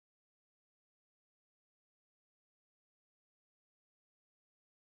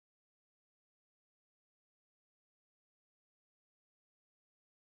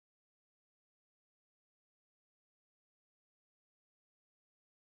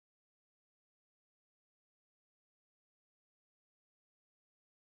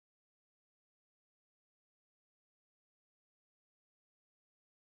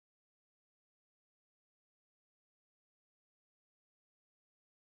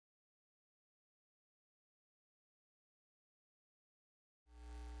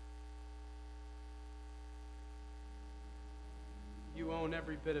own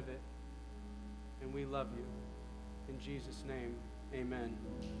every bit of it. And we love you. In Jesus' name, amen.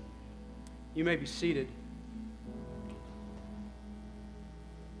 You may be seated.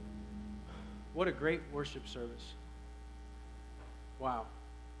 What a great worship service. Wow.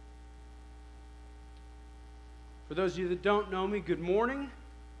 For those of you that don't know me, good morning.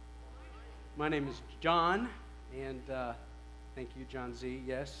 My name is John, and thank you, Jon Z.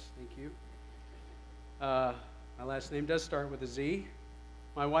 Yes, thank you. My last name does start with a Z.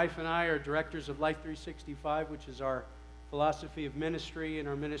 My wife and I are directors of Life 365, which is our philosophy of ministry and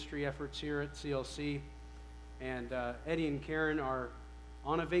our ministry efforts here at CLC. And Eddie and Karen are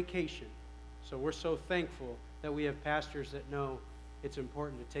on a vacation. So we're so thankful that we have pastors that know it's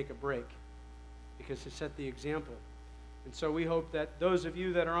important to take a break because to set the example. And so we hope that those of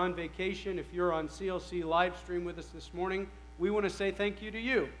you that are on vacation, if you're on CLC live stream with us this morning, we want to say thank you to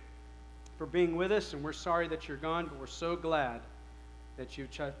you for being with us. And we're sorry that you're gone, but we're so glad that you've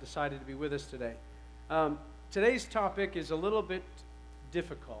decided to be with us today. Today's topic is a little bit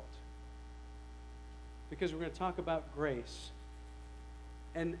difficult because we're going to talk about grace.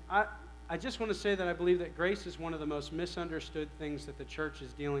 And I just want to say that I believe that grace is one of the most misunderstood things that the church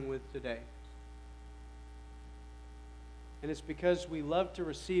is dealing with today. And it's because we love to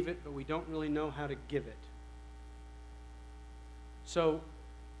receive it, but we don't really know how to give it. So,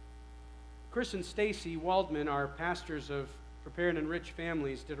 Chris and Stacy Waldman, our pastors of Prepare and Enrich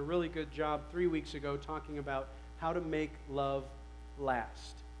Families, did a really good job 3 weeks ago talking about how to make love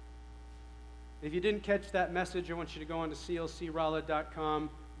last. If you didn't catch that message, I want you to go on to clcrala.com,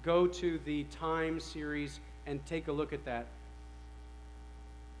 go to the Time series, and take a look at that.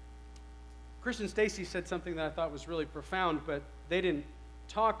 Chris and Stacy said something that I thought was really profound, but they didn't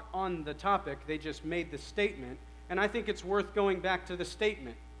talk on the topic. They just made the statement. And I think it's worth going back to the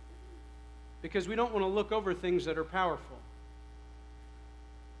statement because we don't want to look over things that are powerful.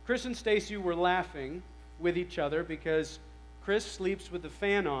 Chris and Stacy were laughing with each other because Chris sleeps with the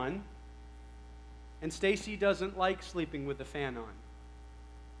fan on and Stacy doesn't like sleeping with the fan on.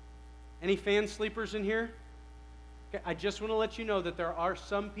 Any fan sleepers in here? Okay, I just want to let you know that there are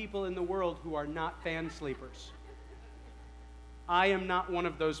some people in the world who are not fan sleepers. I am not one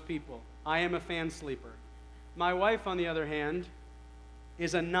of those people. I am a fan sleeper. My wife, on the other hand,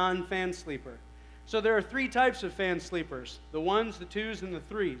 is a non-fan sleeper. So there are three types of fan sleepers: the ones, the twos, and the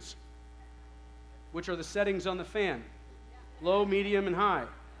threes, which are the settings on the fan: low, medium, and high.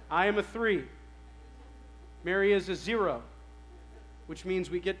 I am a 3. Mary is a 0, which means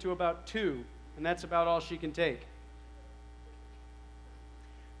we get to about 2, and that's about all she can take.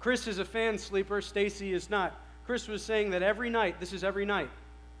 Chris is a fan sleeper. Stacy is not. Chris was saying that every night, this is every night.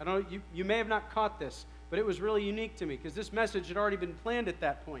 I don't know, you may have not caught this, but it was really unique to me because this message had already been planned at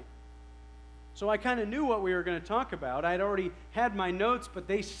that point. So I kind of knew what we were going to talk about. I had already had my notes, but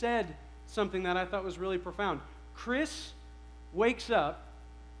they said something that I thought was really profound. Chris wakes up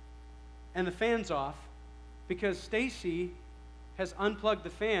and the fan's off because Stacy has unplugged the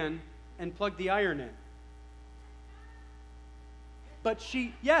fan and plugged the iron in. But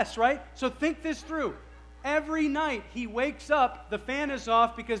yes, right? So think this through. Every night he wakes up, the fan is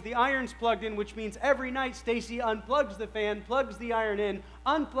off because the iron's plugged in, which means every night Stacy unplugs the fan, plugs the iron in,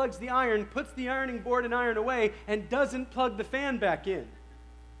 unplugs the iron, puts the ironing board and iron away, and doesn't plug the fan back in.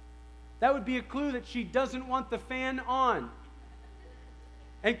 That would be a clue that she doesn't want the fan on.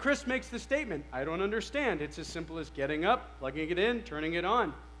 And Chris makes the statement, I don't understand. It's as simple as getting up, plugging it in, turning it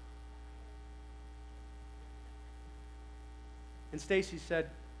on. And Stacy said,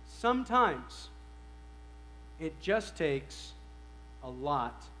 sometimes it just takes a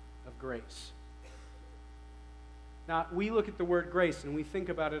lot of grace. Now, we look at the word grace and we think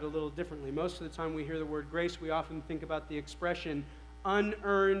about it a little differently. Most of the time we hear the word grace, we often think about the expression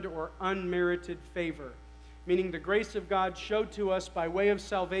unearned or unmerited favor, meaning the grace of God showed to us by way of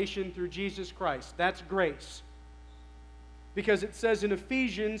salvation through Jesus Christ. That's grace. Because it says in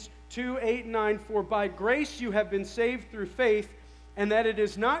Ephesians 2:8-9, for by grace you have been saved through faith, and that it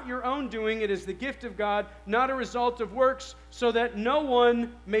is not your own doing, it is the gift of God, not a result of works, so that no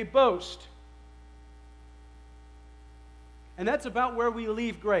one may boast. And that's about where we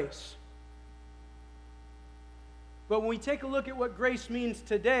leave grace. But when we take a look at what grace means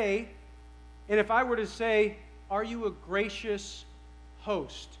today, and if I were to say, are you a gracious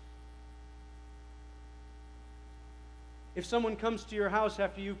host? If someone comes to your house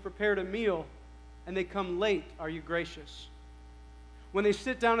after you've prepared a meal and they come late, are you gracious? When they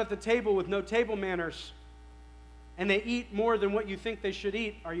sit down at the table with no table manners and they eat more than what you think they should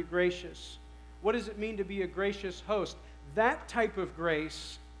eat, are you gracious? What does it mean to be a gracious host? That type of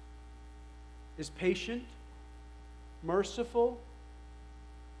grace is patient, merciful,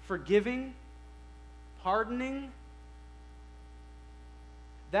 forgiving, pardoning.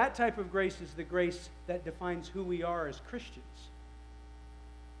 That type of grace is the grace that defines who we are as Christians.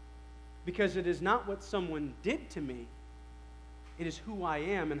 Because it is not what someone did to me, it is who I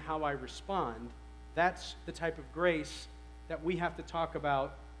am and how I respond. That's the type of grace that we have to talk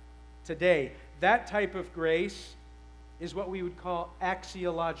about today. That type of grace is what we would call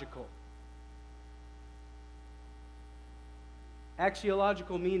axiological.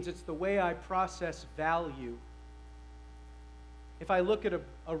 Axiological means it's the way I process value. If I look at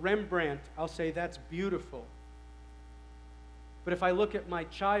a Rembrandt, I'll say that's beautiful. But if I look at my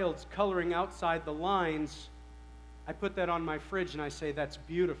child's coloring outside the lines, I put that on my fridge and I say that's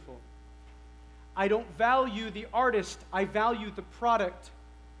beautiful. I don't value the artist, I value the product.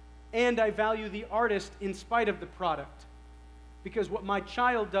 And I value the artist in spite of the product. Because what my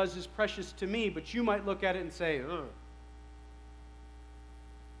child does is precious to me, but you might look at it and say, ugh.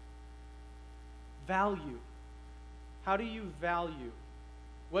 Value. How do you value?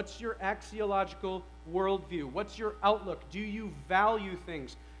 What's your axiological worldview? What's your outlook? Do you value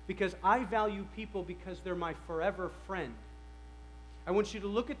things? Because I value people because they're my forever friend. I want you to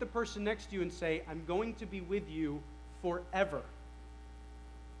look at the person next to you and say, I'm going to be with you forever.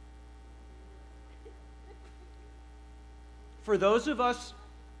 For those of us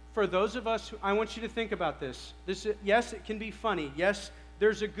who, I want you to think about this. Yes, it can be funny. Yes,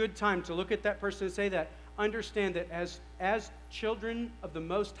 there's a good time to look at that person and say that. Understand that as children of the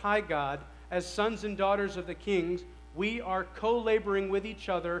Most High God, as sons and daughters of the kings, we are co-laboring with each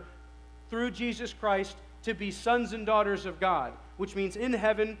other through Jesus Christ to be sons and daughters of God, which means in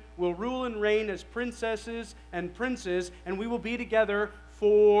heaven we'll rule and reign as princesses and princes, and we will be together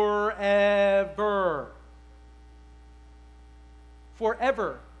forever.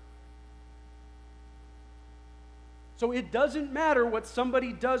 Forever. So it doesn't matter what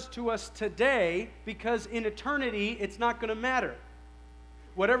somebody does to us today, because in eternity it's not going to matter.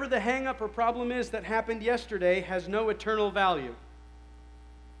 Whatever the hang-up or problem is that happened yesterday has no eternal value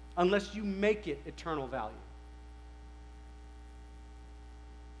unless you make it eternal value.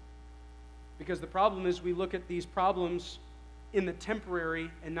 Because the problem is we look at these problems in the temporary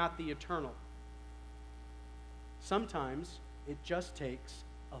and not the eternal. Sometimes it just takes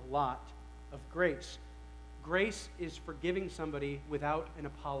a lot of grace. Grace is forgiving somebody without an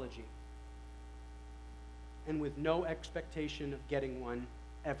apology and with no expectation of getting one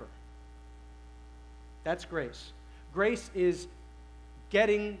ever. That's grace. Grace is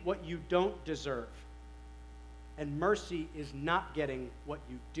getting what you don't deserve, and mercy is not getting what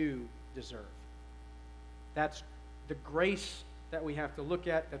you do deserve. That's the grace that we have to look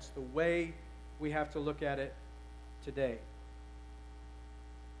at. That's the way we have to look at it today.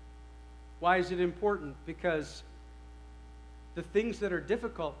 Why is it important? Because the things that are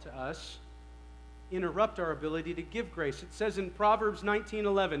difficult to us interrupt our ability to give grace. It says in Proverbs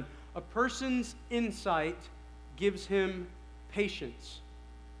 19:11, a person's insight gives him patience,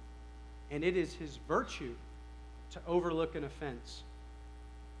 and it is his virtue to overlook an offense.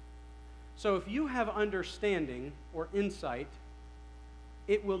 So if you have understanding or insight,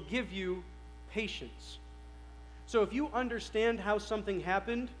 it will give you patience. So if you understand how something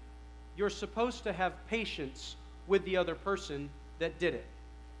happened, you're supposed to have patience with the other person that did it.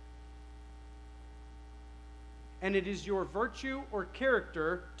 And it is your virtue or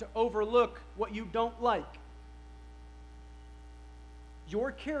character to overlook what you don't like.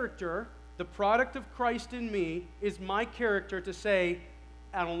 Your character, the product of Christ in me, is my character to say,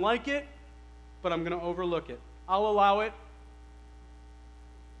 I don't like it, but I'm going to overlook it. I'll allow it.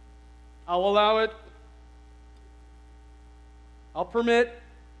 I'll allow it. I'll permit.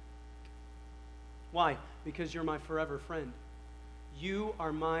 Why? Because you're my forever friend. You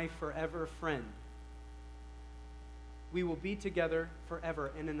are my forever friend. We will be together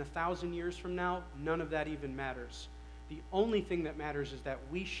forever, and in 1,000 years from now, none of that even matters. The only thing that matters is that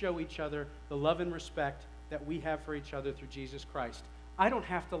we show each other the love and respect that we have for each other through Jesus Christ. I don't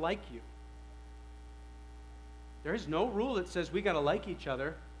have to like you. There is no rule that says we got to like each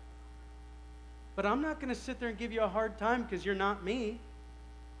other. But I'm not going to sit there and give you a hard time because you're not me.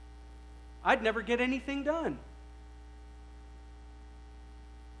 I'd never get anything done.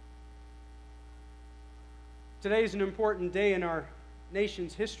 Today is an important day in our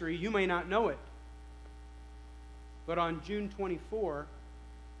nation's history. You may not know it. But on June 24,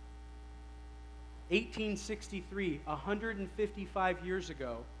 1863, 155 years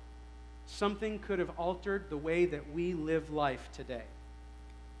ago, something could have altered the way that we live life today.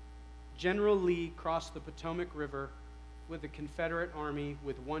 General Lee crossed the Potomac River with the Confederate Army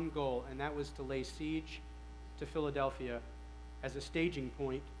with one goal, and that was to lay siege to Philadelphia as a staging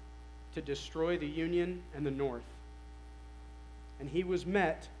point to destroy the Union and the North. And he was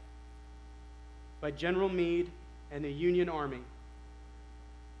met by General Meade and the Union Army.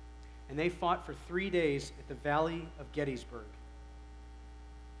 And they fought for 3 days at the Valley of Gettysburg.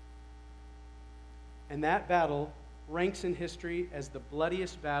 And that battle ranks in history as the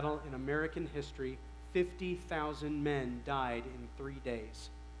bloodiest battle in American history. 50,000 men died in 3 days.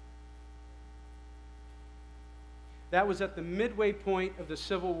 That was at the midway point of the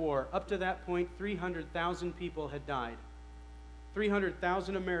Civil War. Up to that point, 300,000 people had died.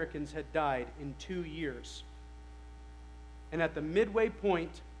 300,000 Americans had died in 2 years. And at the midway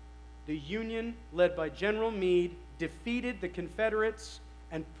point, the Union, led by General Meade, defeated the Confederates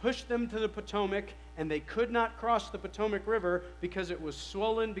and pushed them to the Potomac, and they could not cross the Potomac River because it was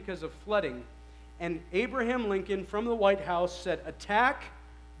swollen because of flooding. And Abraham Lincoln from the White House said, "Attack,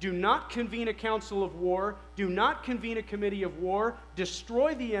 do not convene a council of war, do not convene a committee of war,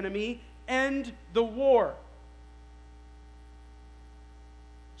 destroy the enemy, end the war."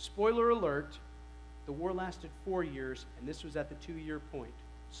 Spoiler alert, the war lasted 4 years, and this was at the 2-year point.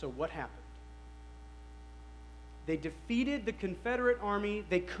 So what happened? They defeated the Confederate army.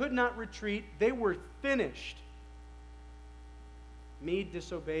 They could not retreat. They were finished. Meade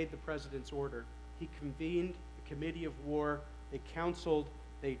disobeyed the president's order. He convened a committee of war. They counseled.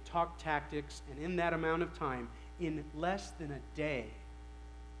 They talked tactics. And in that amount of time, in less than a day,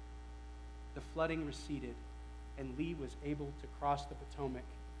 the flooding receded, and Lee was able to cross the Potomac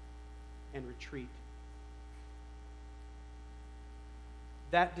and retreat.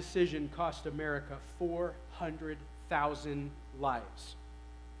 That decision cost America 400,000 lives,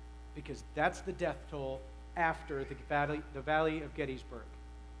 because that's the death toll after the Valley of Gettysburg.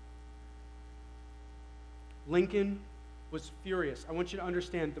 Lincoln was furious. I want you to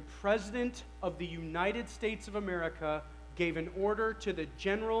understand, the President of the United States of America gave an order to the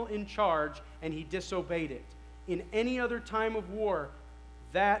general in charge, and he disobeyed it. In any other time of war,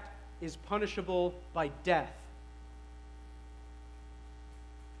 that is punishable by death.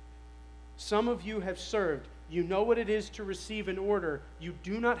 Some of you have served. You know what it is to receive an order. You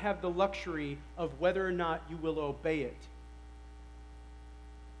do not have the luxury of whether or not you will obey it.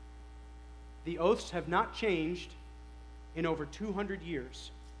 The oaths have not changed in over 200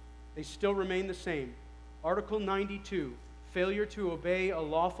 years. They still remain the same. Article 92, failure to obey a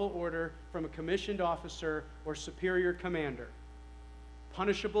lawful order from a commissioned officer or superior commander,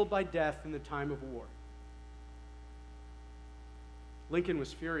 punishable by death in the time of war. Lincoln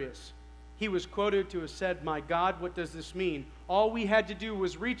was furious. He was quoted to have said, "My God, what does this mean? All we had to do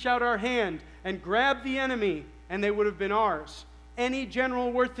was reach out our hand and grab the enemy, and they would have been ours. Any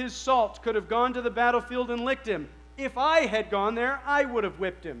general worth his salt could have gone to the battlefield and licked him. If I had gone there, I would have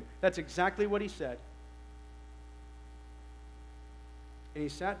whipped him." That's exactly what he said. And he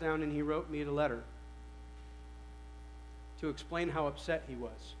sat down and he wrote me a letter to explain how upset he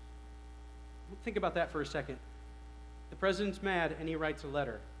was. Think about that for a second. The president's mad and he writes a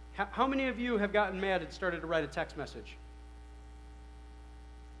letter. How many of you have gotten mad and started to write a text message?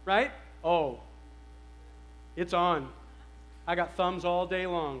 Right? Oh, it's on. I got thumbs all day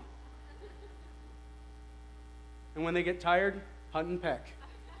long. And when they get tired, hunt and peck.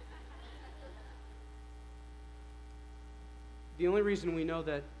 The only reason we know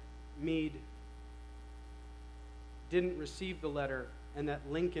that Meade didn't receive the letter and that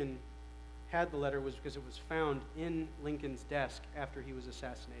Lincoln had the letter was because it was found in Lincoln's desk after he was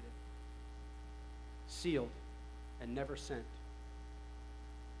assassinated. Sealed and never sent.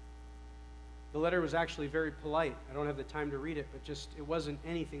 The letter was actually very polite. I don't have the time to read it, but just it wasn't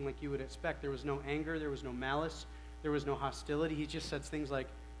anything like you would expect. There was no anger, there was no malice, there was no hostility. He just said things like,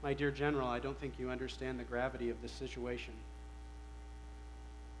 "My dear General, I don't think you understand the gravity of this situation."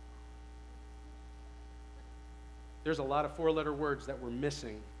 There's a lot of 4-letter words that were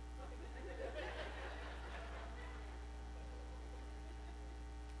missing.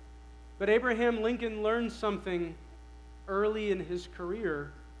 But Abraham Lincoln learned something early in his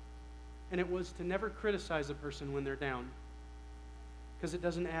career, and it was to never criticize a person when they're down, because it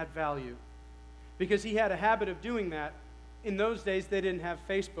doesn't add value. Because he had a habit of doing that. In those days, they didn't have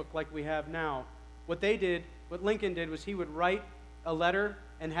Facebook like we have now. What Lincoln did was he would write a letter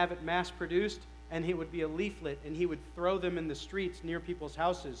and have it mass-produced, and it would be a leaflet, and he would throw them in the streets near people's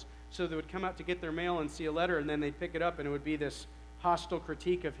houses. So they would come out to get their mail and see a letter, and then they'd pick it up, and it would be this hostile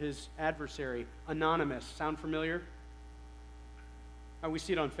critique of his adversary. Anonymous. Sound familiar? We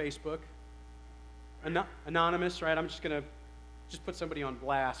see it on Facebook. Anonymous, right? I'm just going to put somebody on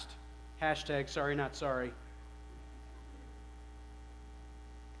blast. Hashtag sorry, not sorry.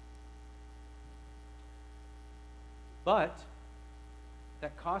 But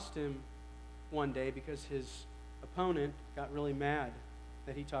that cost him one day because his opponent got really mad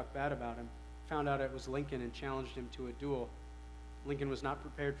that he talked bad about him. Found out it was Lincoln and challenged him to a duel. Lincoln was not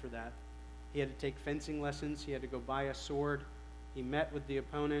prepared for that. He had to take fencing lessons. He had to go buy a sword. He met with the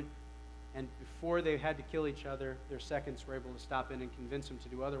opponent, and before they had to kill each other, their seconds were able to stop in and convince him to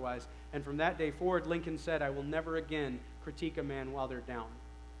do otherwise. And from that day forward, Lincoln said, "I will never again critique a man while they're down."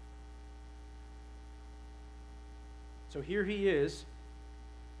 So here he is.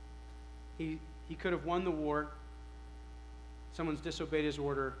 He could have won the war. Someone's disobeyed his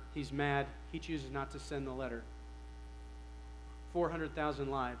order. He's mad. He chooses not to send the letter. 400,000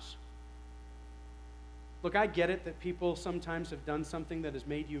 lives. Look, I get it that people sometimes have done something that has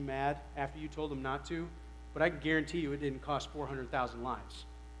made you mad after you told them not to, but I can guarantee you it didn't cost 400,000 lives.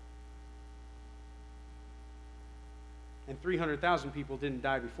 And 300,000 people didn't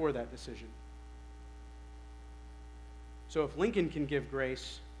die before that decision. So if Lincoln can give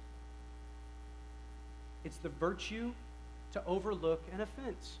grace, it's the virtue to overlook an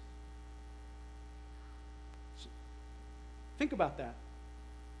offense. Think about that.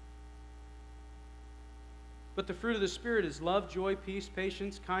 But the fruit of the Spirit is love, joy, peace,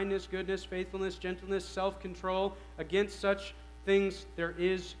 patience, kindness, goodness, faithfulness, gentleness, self-control. Against such things there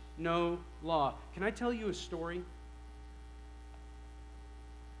is no law. Can I tell you a story?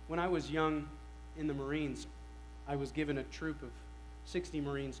 When I was young in the Marines, I was given a troop of 60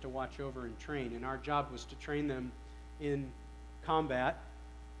 Marines to watch over and train, and our job was to train them in combat.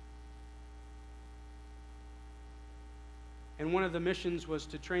 And one of the missions was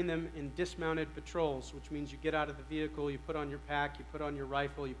to train them in dismounted patrols, which means you get out of the vehicle, you put on your pack, you put on your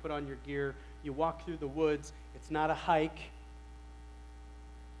rifle, you put on your gear, you walk through the woods. It's not a hike.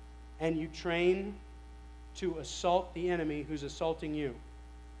 And you train to assault the enemy who's assaulting you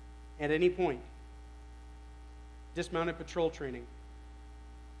at any point. Dismounted patrol training.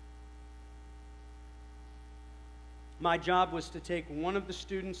 My job was to take one of the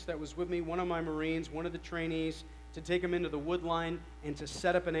students that was with me, one of my Marines, one of the trainees, to take them into the wood line and to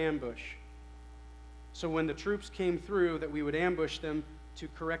set up an ambush. So when the troops came through, that we would ambush them to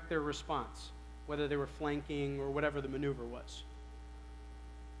correct their response, whether they were flanking or whatever the maneuver was.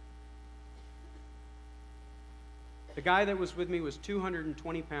 The guy that was with me was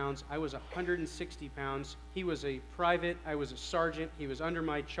 220 pounds. I was 160 pounds. He was a private. I was a sergeant. He was under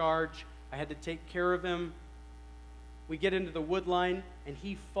my charge. I had to take care of him. We get into the wood line, and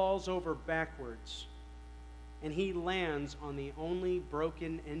he falls over backwards. And he lands on the only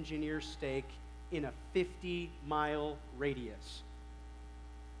broken engineer stake in a 50-mile radius.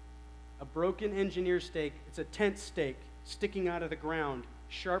 A broken engineer stake, it's a tent stake sticking out of the ground,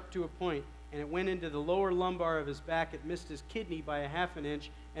 sharp to a point, and it went into the lower lumbar of his back. It missed his kidney by a half an inch,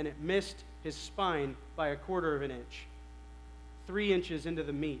 and it missed his spine by a quarter of an inch. 3 inches into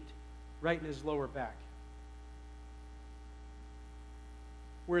the meat, right in his lower back.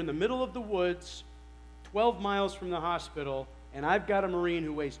 We're in the middle of the woods, 12 miles from the hospital, and I've got a Marine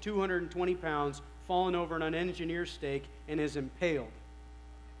who weighs 220 pounds fallen over on an engineer stake and is impaled.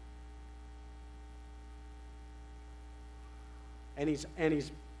 And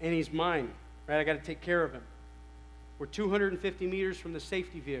he's mine, right? I got to take care of him. We're 250 meters from the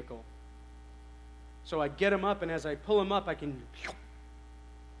safety vehicle. So I get him up, and as I pull him up,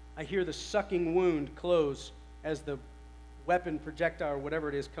 I hear the sucking wound close as the weapon, projectile, or whatever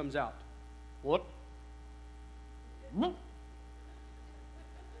it is, comes out. What? You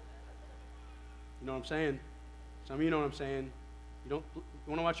know what I'm saying? Some of you know what I'm saying. You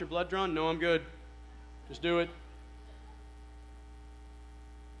want to watch your blood drawn? No, I'm good. Just do it.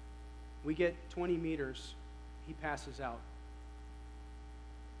 We get 20 meters. He passes out.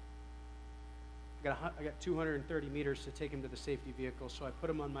 I got 230 meters to take him to the safety vehicle, so I put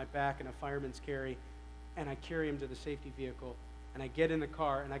him on my back in a fireman's carry, and I carry him to the safety vehicle. And I get in the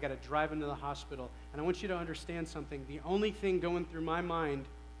car, and I got to drive him to the hospital. And I want you to understand something. The only thing going through my mind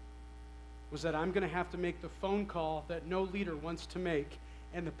was that I'm going to have to make the phone call that no leader wants to make.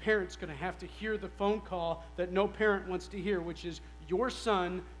 And the parent's going to have to hear the phone call that no parent wants to hear, which is, your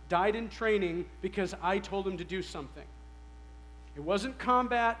son died in training because I told him to do something. It wasn't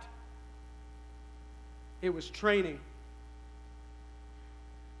combat. It was training.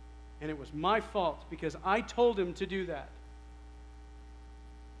 And it was my fault because I told him to do that.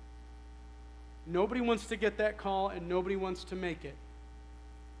 Nobody wants to get that call, and nobody wants to make it.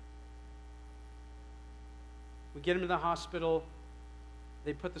 We get him to the hospital.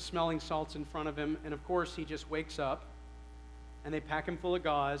 They put the smelling salts in front of him, and of course he just wakes up, and they pack him full of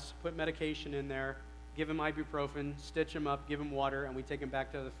gauze, put medication in there, give him ibuprofen, stitch him up, give him water, and we take him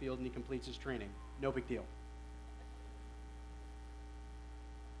back to the field, and he completes his training. No big deal.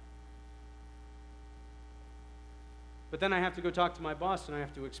 But then I have to go talk to my boss and I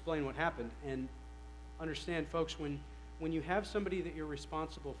have to explain what happened. And understand, folks, when you have somebody that you're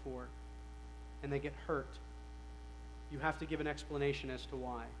responsible for and they get hurt, you have to give an explanation as to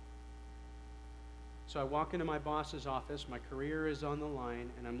why. So I walk into my boss's office, my career is on the line,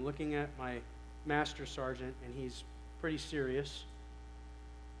 and I'm looking at my master sergeant, and he's pretty serious.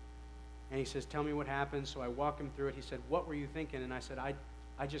 And he says, tell me what happened. So I walk him through it. He said, what were you thinking? And I said, I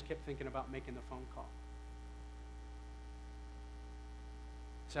just kept thinking about making the phone call.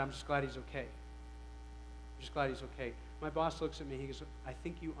 He said, I'm just glad he's okay. I'm just glad he's okay. My boss looks at me, he goes, I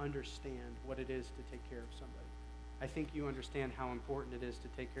think you understand what it is to take care of somebody. I think you understand how important it is to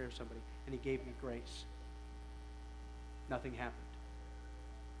take care of somebody. And he gave me grace. Nothing happened.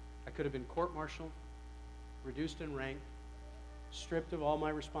 I could have been court-martialed, reduced in rank, stripped of all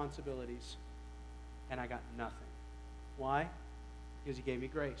my responsibilities, and I got nothing. Why? Because he gave me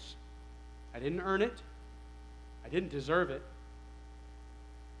grace. I didn't earn it. I didn't deserve it.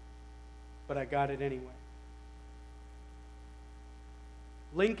 But I got it anyway.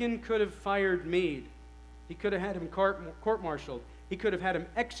 Lincoln could have fired Meade. He could have had him court-martialed. He could have had him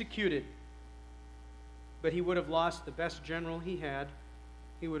executed. But he would have lost the best general he had.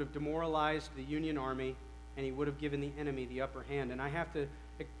 He would have demoralized the Union Army, and he would have given the enemy the upper hand. And I have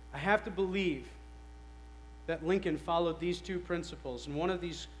to believe that Lincoln followed these two principles. And one of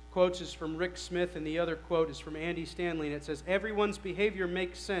these quotes is from Rick Smith, and the other quote is from Andy Stanley, and it says, everyone's behavior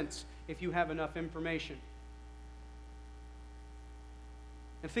makes sense if you have enough information.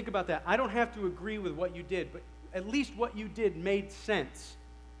 And think about that. I don't have to agree with what you did, but at least what you did made sense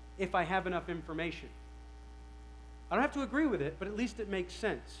if I have enough information. I don't have to agree with it, but at least it makes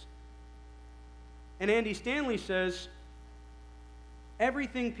sense. And Andy Stanley says,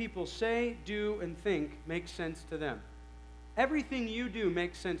 everything people say, do, and think makes sense to them. Everything you do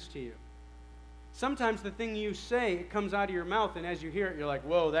makes sense to you. Sometimes the thing you say, it comes out of your mouth, and as you hear it, you're like,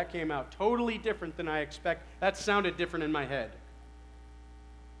 whoa, that came out totally different than I expect. That sounded different in my head.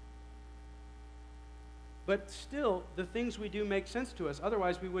 But still, the things we do make sense to us.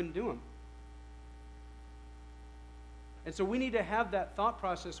 Otherwise, we wouldn't do them. And so we need to have that thought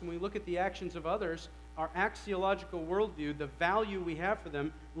process when we look at the actions of others, our axiological worldview, the value we have for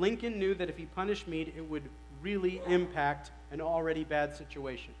them. Lincoln knew that if he punished Meade, it would really impact an already bad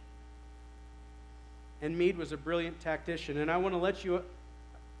situation. And Meade was a brilliant tactician. And I want to let you,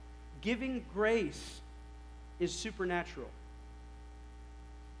 giving grace is supernatural.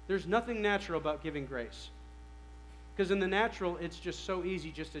 There's nothing natural about giving grace. Because in the natural, it's just so easy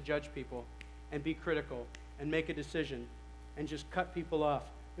just to judge people and be critical and make a decision and just cut people off.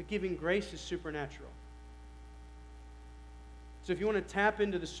 But giving grace is supernatural. So if you want to tap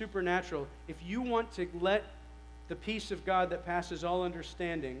into the supernatural, if you want to let the peace of God that passes all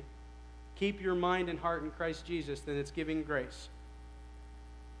understanding keep your mind and heart in Christ Jesus, then it's giving grace.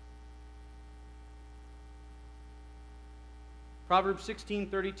 Proverbs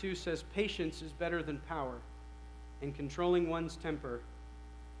 16:32 says, patience is better than power, and controlling one's temper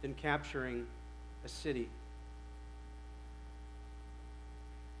than capturing a city.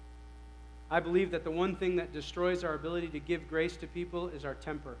 I believe that the one thing that destroys our ability to give grace to people is our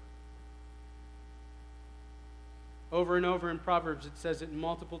temper. Over and over in Proverbs, it says it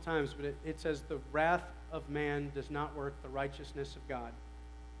multiple times, but it says, the wrath of man does not work the righteousness of God.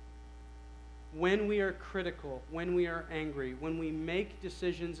 When we are critical, when we are angry, when we make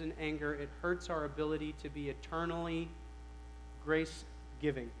decisions in anger, it hurts our ability to be eternally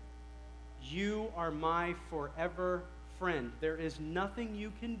grace-giving. You are my forever friend. There is nothing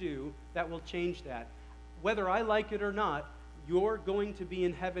you can do that will change that. Whether I like it or not, you're going to be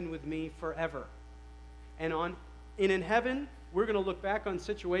in heaven with me forever. And in heaven, we're going to look back on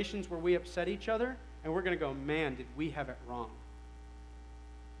situations where we upset each other, and we're going to go, man, did we have it wrong?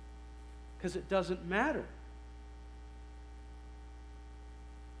 Because it doesn't matter.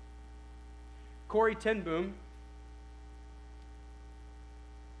 Corrie ten Boom,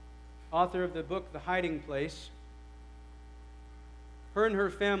 author of the book The Hiding Place, her and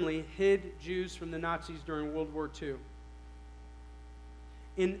her family hid Jews from the Nazis during World War II.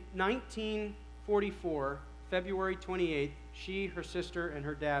 In 1944, February 28th, she, her sister, and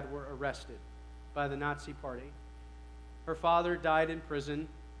her dad were arrested by the Nazi Party. Her father died in prison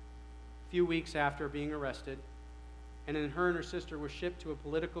a few weeks after being arrested, and then her and her sister were shipped to a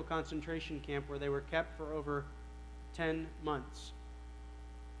political concentration camp where they were kept for over 10 months.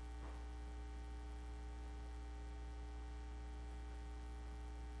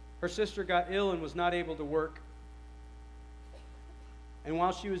 Her sister got ill and was not able to work. And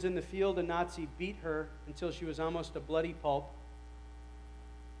while she was in the field, a Nazi beat her until she was almost a bloody pulp.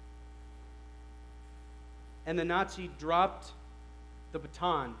 and the Nazi dropped the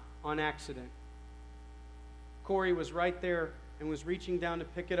baton on accident. Corey was right there and was reaching down to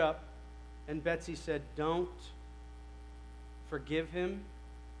pick it up, and Betsy said, "Don't. Forgive him.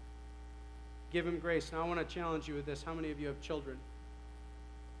 Give him grace." Now I want to challenge you with this. How many of you have children?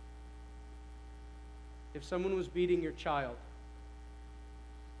 If someone was beating your child,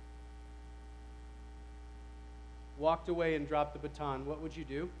 walked away and dropped the baton, what would you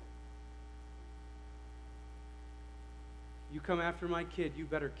do? You come after my kid, you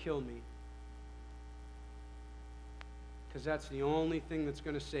better kill me. Because that's the only thing that's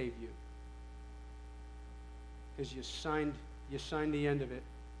going to save you. Because you signed the end of it.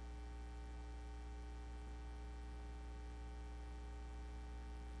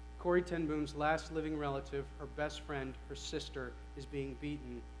 Corrie ten Boom's last living relative, her best friend, her sister, is being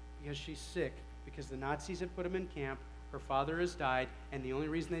beaten because she's sick, because the Nazis had put him in camp, her father has died, and the only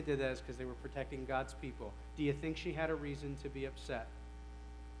reason they did that is because they were protecting God's people. Do you think she had a reason to be upset?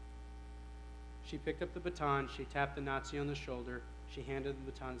 She picked up the baton, she tapped the Nazi on the shoulder, she handed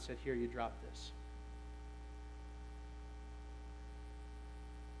the baton and said, "Here, you drop this."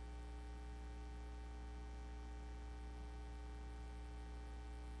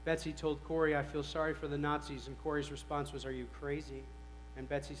 Betsy told Corey, "I feel sorry for the Nazis," and Corey's response was, "Are you crazy?" And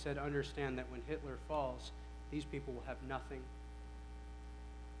Betsy said, "Understand that when Hitler falls, these people will have nothing."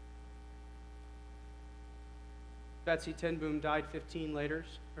 Betsy ten Boom died 15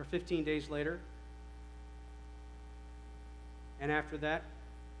 days later. And after that,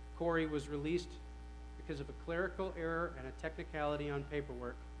 Corey was released because of a clerical error and a technicality on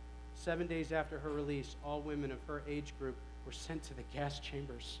paperwork. 7 days after her release, all women of her age group were sent to the gas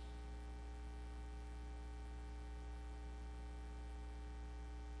chambers.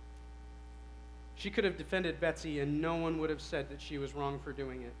 She could have defended Betsy, and no one would have said that she was wrong for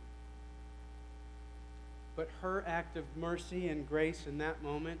doing it. But her act of mercy and grace in that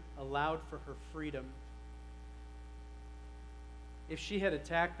moment allowed for her freedom. If she had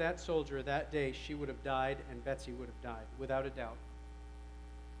attacked that soldier that day, she would have died, and Betsy would have died, without a doubt.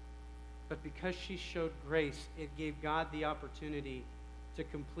 But because she showed grace, it gave God the opportunity to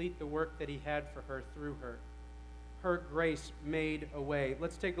complete the work that he had for her through her. Her grace made a way.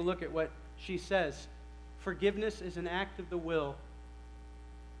 Let's take a look at what she says. Forgiveness is an act of the will,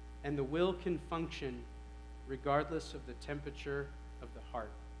 and the will can function regardless of the temperature of the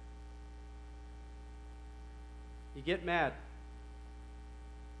heart. You get mad.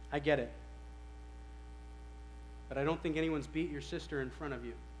 I get it. But I don't think anyone's beat your sister in front of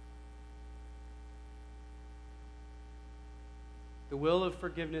you. The will of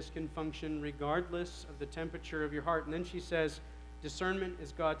forgiveness can function regardless of the temperature of your heart. And then she says, discernment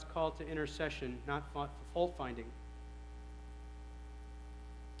is God's call to intercession, not fault finding.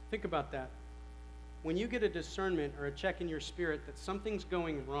 Think about that. When you get a discernment or a check in your spirit that something's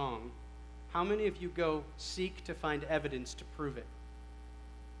going wrong, how many of you go seek to find evidence to prove it?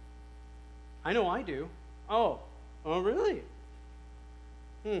 I know I do. Oh, really?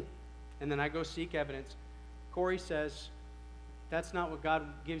 And then I go seek evidence. Corey says, that's not what God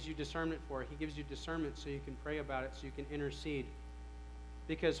gives you discernment for. He gives you discernment so you can pray about it, so you can intercede.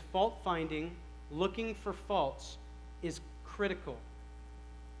 Because fault finding, looking for faults, is critical.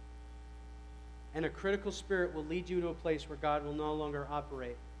 And a critical spirit will lead you to a place where God will no longer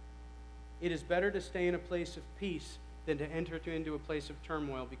operate. It is better to stay in a place of peace than to enter into a place of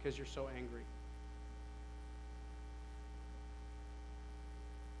turmoil because you're so angry.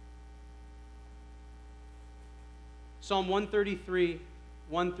 Psalm 133,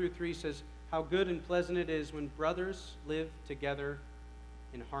 1 through 3 says, how good and pleasant it is when brothers live together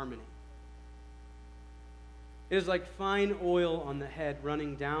in harmony. It is like fine oil on the head,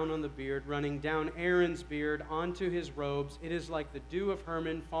 running down on the beard, running down Aaron's beard onto his robes. It is like the dew of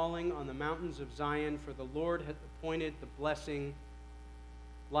Hermon falling on the mountains of Zion, for the Lord hath appointed the blessing,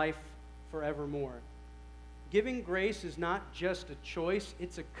 life forevermore. Giving grace is not just a choice,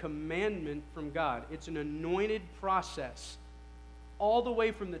 it's a commandment from God. It's an anointed process, all the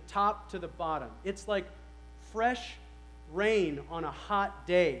way from the top to the bottom. It's like fresh rain on a hot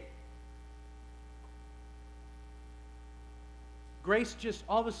day. Grace just,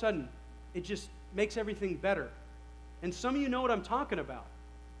 all of a sudden, it just makes everything better. And some of you know what I'm talking about.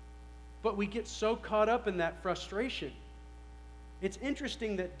 But we get so caught up in that frustration. It's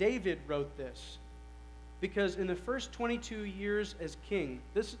interesting that David wrote this. Because in the first 22 years as king,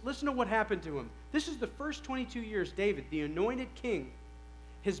 listen to what happened to him. This is the first 22 years, David, the anointed king.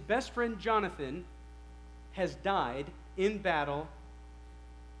 His best friend Jonathan has died in battle.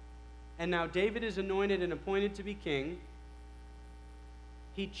 And now David is anointed and appointed to be king.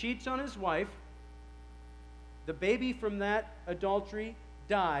 He cheats on his wife. The baby from that adultery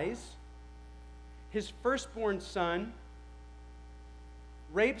dies. His firstborn son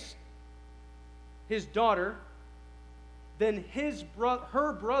rapes his daughter. Then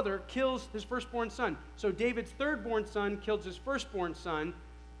her brother kills his firstborn son. So David's thirdborn son kills his firstborn son.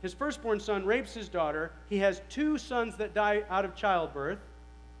 His firstborn son rapes his daughter. He has 2 sons that die out of childbirth.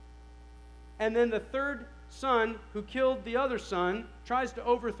 And then the third son, who killed the other son, tries to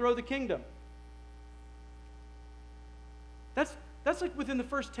overthrow the kingdom. That's like within the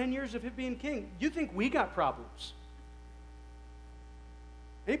first 10 years of him being king. You think we got problems?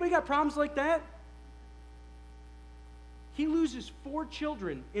 Anybody got problems like that? He loses 4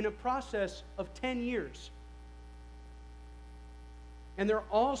 children in a process of 10 years. And they're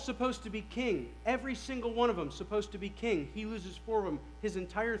all supposed to be king. Every single one of them supposed to be king. He loses 4 of them. His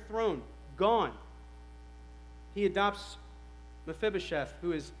entire throne, gone. He adopts Mephibosheth,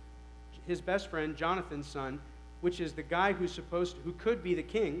 who is his best friend, Jonathan's son, which is the guy who could be the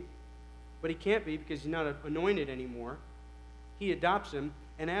king, but he can't be because he's not anointed anymore. He adopts him,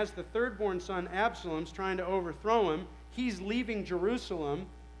 and as the thirdborn son, Absalom's trying to overthrow him, he's leaving Jerusalem,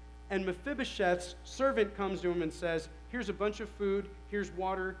 and Mephibosheth's servant comes to him and says, here's a bunch of food, here's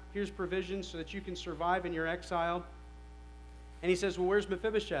water, here's provisions so that you can survive in your exile. And he says, well, where's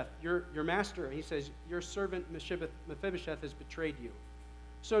Mephibosheth, your master? And he says, your servant Mephibosheth has betrayed you.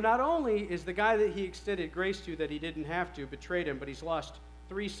 So not only is the guy that he extended grace to that he didn't have to betrayed him, but he's lost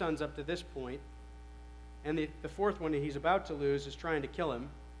 3 sons up to this point. And the 4th one that he's about to lose is trying to kill him.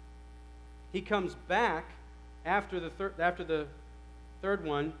 He comes back after the third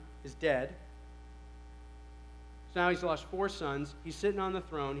one is dead. So now he's lost 4 sons. He's sitting on the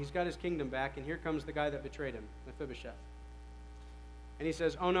throne. He's got his kingdom back, and here comes the guy that betrayed him, Mephibosheth. And he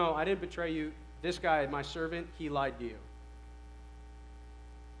says, oh no, I didn't betray you. This guy, my servant, he lied to you.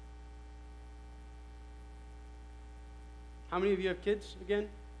 How many of you have kids again?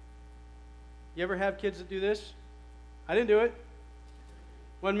 You ever have kids that do this? I didn't do it.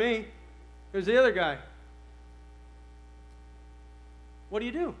 Wasn't me. It was the other guy. What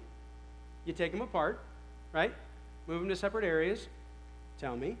do? You take them apart, right? Move them to separate areas.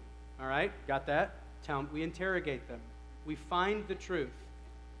 Tell me. All right, got that? Tell me. We interrogate them. We find the truth.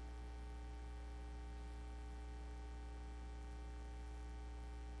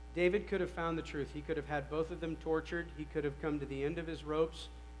 David could have found the truth. He could have had both of them tortured. He could have come to the end of his ropes.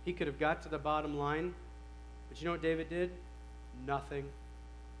 He could have got to the bottom line. But you know what David did? Nothing.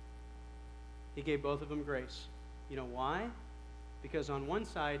 He gave both of them grace. You know why? Because on one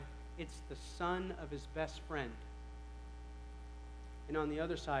side, it's the son of his best friend. And on the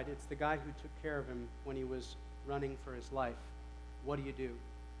other side, it's the guy who took care of him when he was running for his life. What do?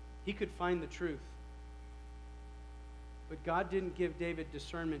 He could find the truth. But God didn't give David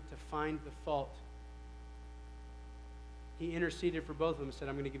discernment to find the fault. He interceded for both of them and said,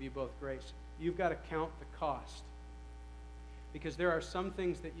 I'm going to give you both grace. You've got to count the cost. Because there are some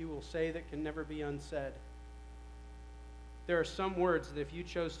things that you will say that can never be unsaid. There are some words that if you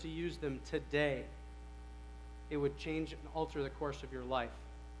chose to use them today, it would change and alter the course of your life.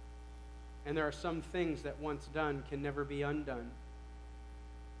 And there are some things that once done can never be undone.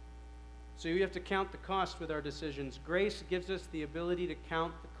 So you have to count the cost with our decisions. Grace gives us the ability to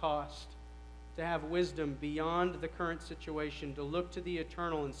count the cost, to have wisdom beyond the current situation, to look to the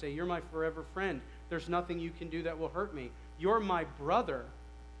eternal and say, you're my forever friend. There's nothing you can do that will hurt me. You're my brother.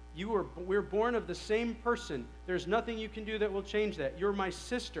 We're born of the same person. There's nothing you can do that will change that. You're my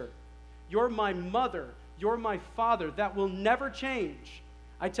sister. You're my mother. You're my father. That will never change.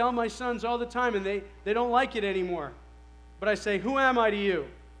 I tell my sons all the time, and they don't like it anymore. But I say, who am I to you?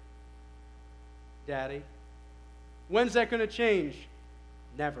 Daddy. When's that going to change?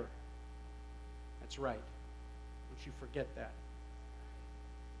 Never. That's right. Don't you forget that.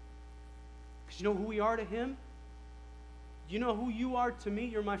 Because you know who we are to him? You know who you are to me?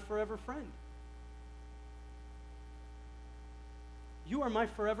 You're my forever friend. You are my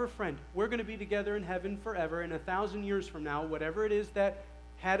forever friend. We're going to be together in heaven forever, and 1,000 years from now, whatever it is that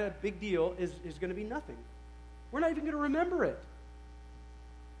had a big deal is going to be nothing. We're not even going to remember it.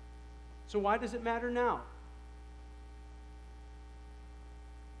 So why does it matter now?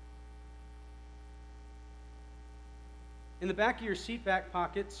 In the back of your seat back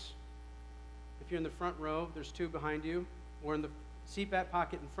pockets, if you're in the front row, there's 2 behind you, or in the seat back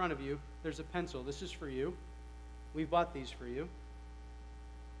pocket in front of you, there's a pencil. This is for you. We bought these for you.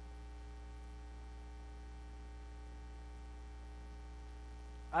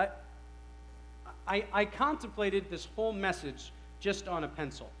 I contemplated this whole message just on a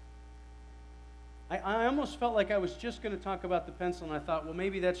pencil. I almost felt like I was just going to talk about the pencil, and I thought, well,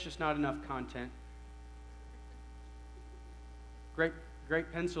 maybe that's just not enough content.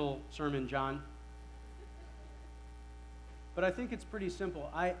 Great pencil sermon, John. But I think it's pretty simple.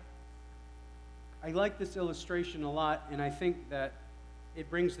 I like this illustration a lot, and I think that it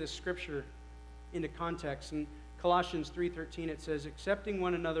brings this scripture into context. In Colossians 3:13, it says, accepting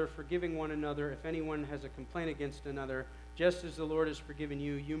one another, forgiving one another, if anyone has a complaint against another, just as the Lord has forgiven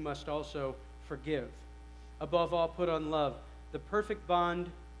you, you must also forgive. Above all, put on love, the perfect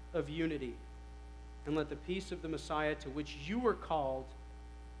bond of unity, and let the peace of the Messiah, to which you were called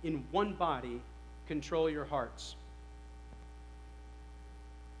in one body, control your hearts.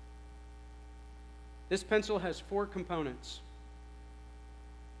 This pencil has 4 components.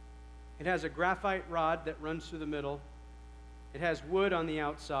 It has a graphite rod that runs through the middle. It has wood on the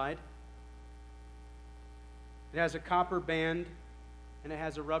outside. It has a copper band, and it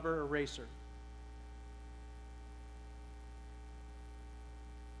has a rubber eraser.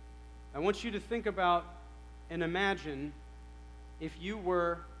 I want you to think about and imagine if you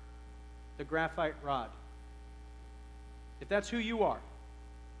were the graphite rod. If that's who you are,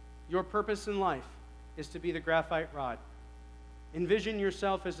 your purpose in life is to be the graphite rod. Envision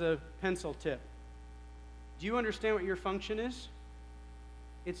yourself as a pencil tip. Do you understand what your function is?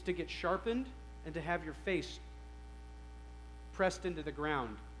 It's to get sharpened and to have your face pressed into the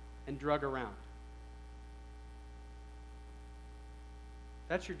ground and drug around.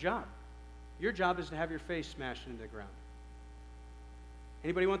 That's your job. Your job is to have your face smashed into the ground.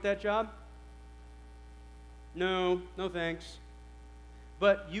 Anybody want that job? No thanks.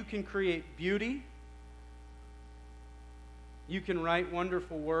 But you can create beauty. You can write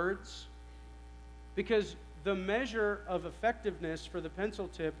wonderful words, because the measure of effectiveness for the pencil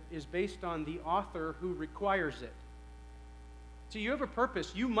tip is based on the author who requires it. So you have a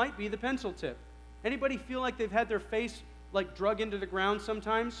purpose. You might be the pencil tip. Anybody feel like they've had their face like drug into the ground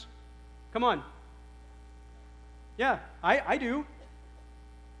sometimes? Come on. Yeah, I do.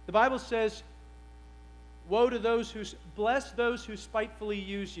 The Bible says, bless those who spitefully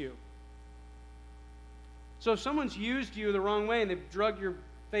use you. So if someone's used you the wrong way and they've drug your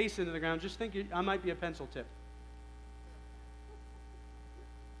face into the ground, just think I might be a pencil tip.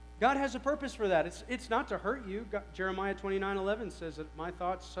 God has a purpose for that. It's not to hurt you. Jeremiah 29:11 says that my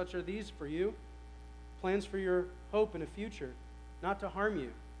thoughts such are these for you, plans for your hope and a future, not to harm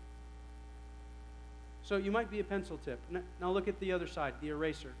you. So you might be a pencil tip. Now look at the other side, the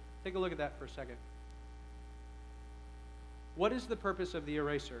eraser. Take a look at that for a second. What is the purpose of the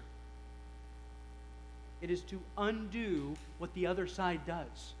eraser? It is to undo what the other side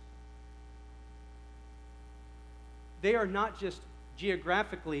does. They are not just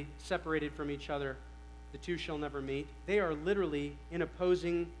geographically separated from each other. The two shall never meet. They are literally in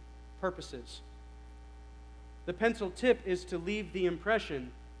opposing purposes. The pencil tip is to leave the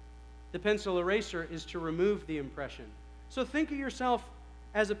impression. The pencil eraser is to remove the impression. So think of yourself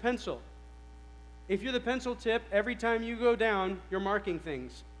as a pencil. If you're the pencil tip, every time you go down, you're marking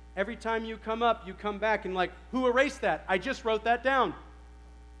things. Every time you come up, you come back and like, who erased that? I just wrote that down.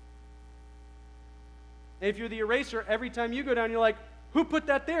 And if you're the eraser, every time you go down, you're like, who put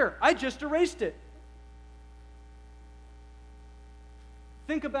that there? I just erased it.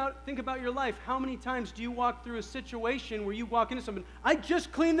 Think about your life. How many times do you walk through a situation where you walk into something, I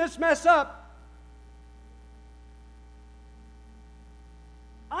just cleaned this mess up.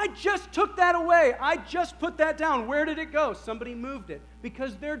 I just took that away. I just put that down. Where did it go? Somebody moved it.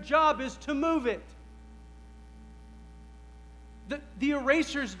 Because their job is to move it. The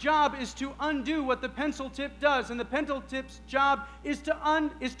eraser's job is to undo what the pencil tip does, and the pencil tip's job is to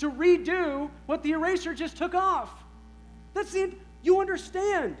redo what the eraser just took off. You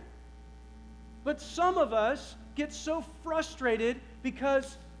understand. But some of us get so frustrated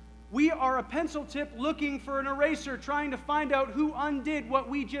because we are a pencil tip looking for an eraser, trying to find out who undid what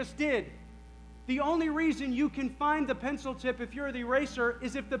we just did. The only reason you can find the pencil tip if you're the eraser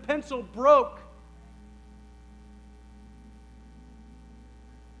is if the pencil broke.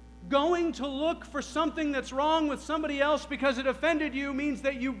 Going to look for something that's wrong with somebody else because it offended you means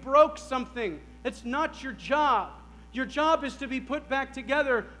that you broke something. It's not your job. Your job is to be put back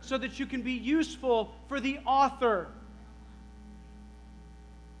together so that you can be useful for the author.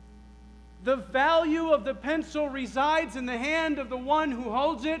 The value of the pencil resides in the hand of the one who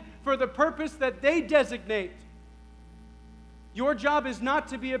holds it for the purpose that they designate. Your job is not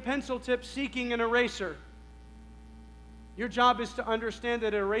to be a pencil tip seeking an eraser. Your job is to understand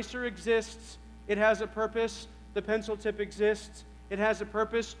that an eraser exists. It has a purpose. The pencil tip exists. It has a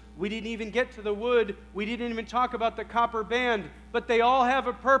purpose. We didn't even get to the wood. We didn't even talk about the copper band. But they all have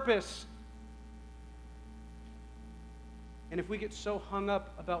a purpose. And if we get so hung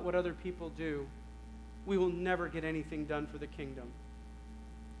up about what other people do, we will never get anything done for the kingdom.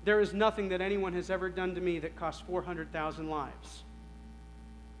 There is nothing that anyone has ever done to me that cost 400,000 lives.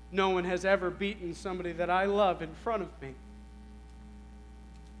 No one has ever beaten somebody that I love in front of me.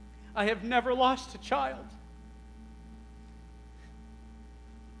 I have never lost a child.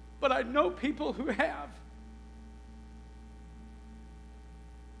 But I know people who have.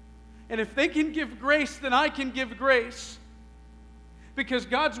 And if they can give grace, then I can give grace. Because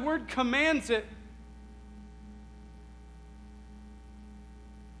God's word commands it.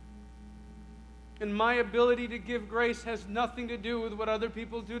 And my ability to give grace has nothing to do with what other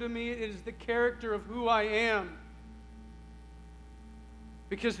people do to me. It is the character of who I am.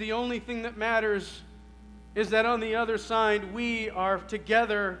 Because the only thing that matters is that on the other side, we are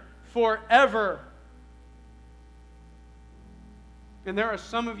together forever. And there are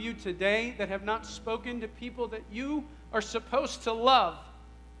some of you today that have not spoken to people that you are supposed to love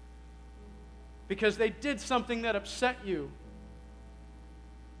because they did something that upset you.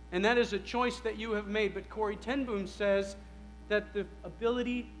 And that is a choice that you have made. But Corrie ten Boom says that the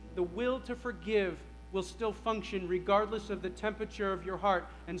ability, the will to forgive will still function regardless of the temperature of your heart.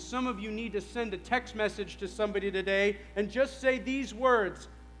 And some of you need to send a text message to somebody today and just say these words: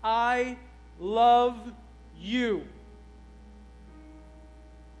 I love you.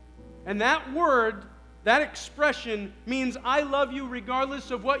 And that word, that expression means I love you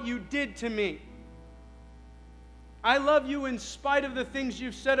regardless of what you did to me. I love you in spite of the things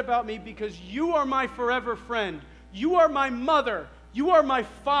you've said about me because you are my forever friend. You are my mother. You are my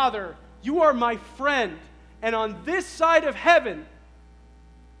father. You are my friend. And on this side of heaven,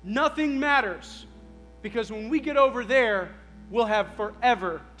 nothing matters because when we get over there, we'll have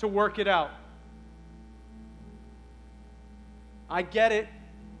forever to work it out. I get it.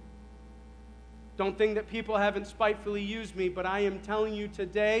 Don't think that people haven't spitefully used me, but I am telling you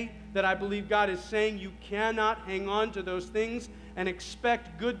today that I believe God is saying you cannot hang on to those things and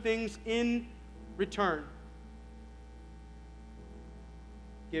expect good things in return.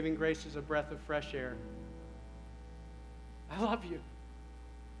 Giving grace is a breath of fresh air. I love you.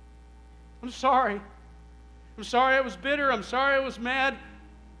 I'm sorry. I'm sorry I was bitter. I'm sorry I was mad.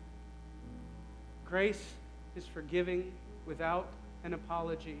 Grace is forgiving without an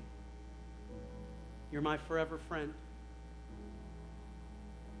apology. You're my forever friend.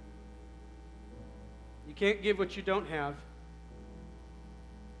 You can't give what you don't have.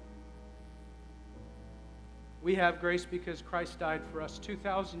 We have grace because Christ died for us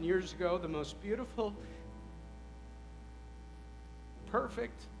 2,000 years ago, the most beautiful,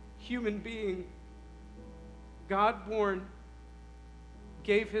 perfect human being, God-born,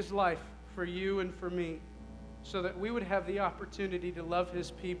 gave his life for you and for me so that we would have the opportunity to love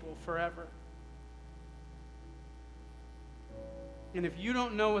his people forever. And if you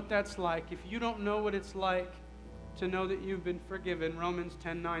don't know what that's like, if you don't know what it's like to know that you've been forgiven, Romans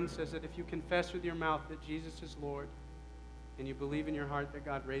 10:9 says that if you confess with your mouth that Jesus is Lord and you believe in your heart that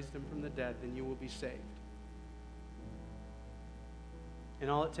God raised him from the dead, then you will be saved. And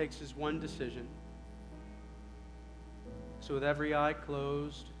all it takes is one decision. So with every eye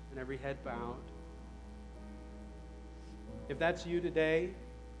closed and every head bowed, if that's you today,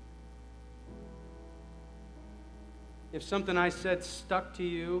 if something I said stuck to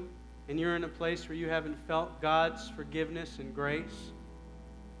you and you're in a place where you haven't felt God's forgiveness and grace,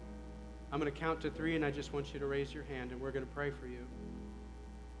 I'm going to count to 3 and I just want you to raise your hand and we're going to pray for you.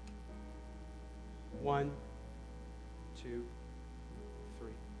 1, 2, 3.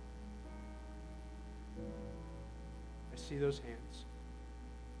 I see those hands.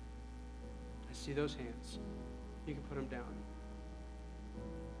 I see those hands. You can put them down.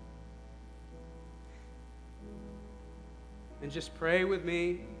 And just pray with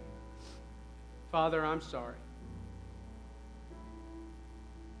me. Father, I'm sorry.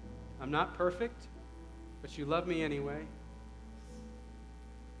 I'm not perfect, but you love me anyway.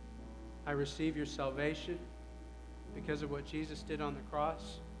 I receive your salvation because of what Jesus did on the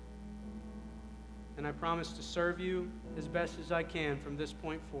cross. And I promise to serve you as best as I can from this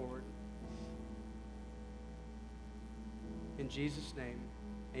point forward. In Jesus' name,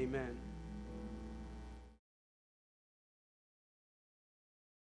 amen.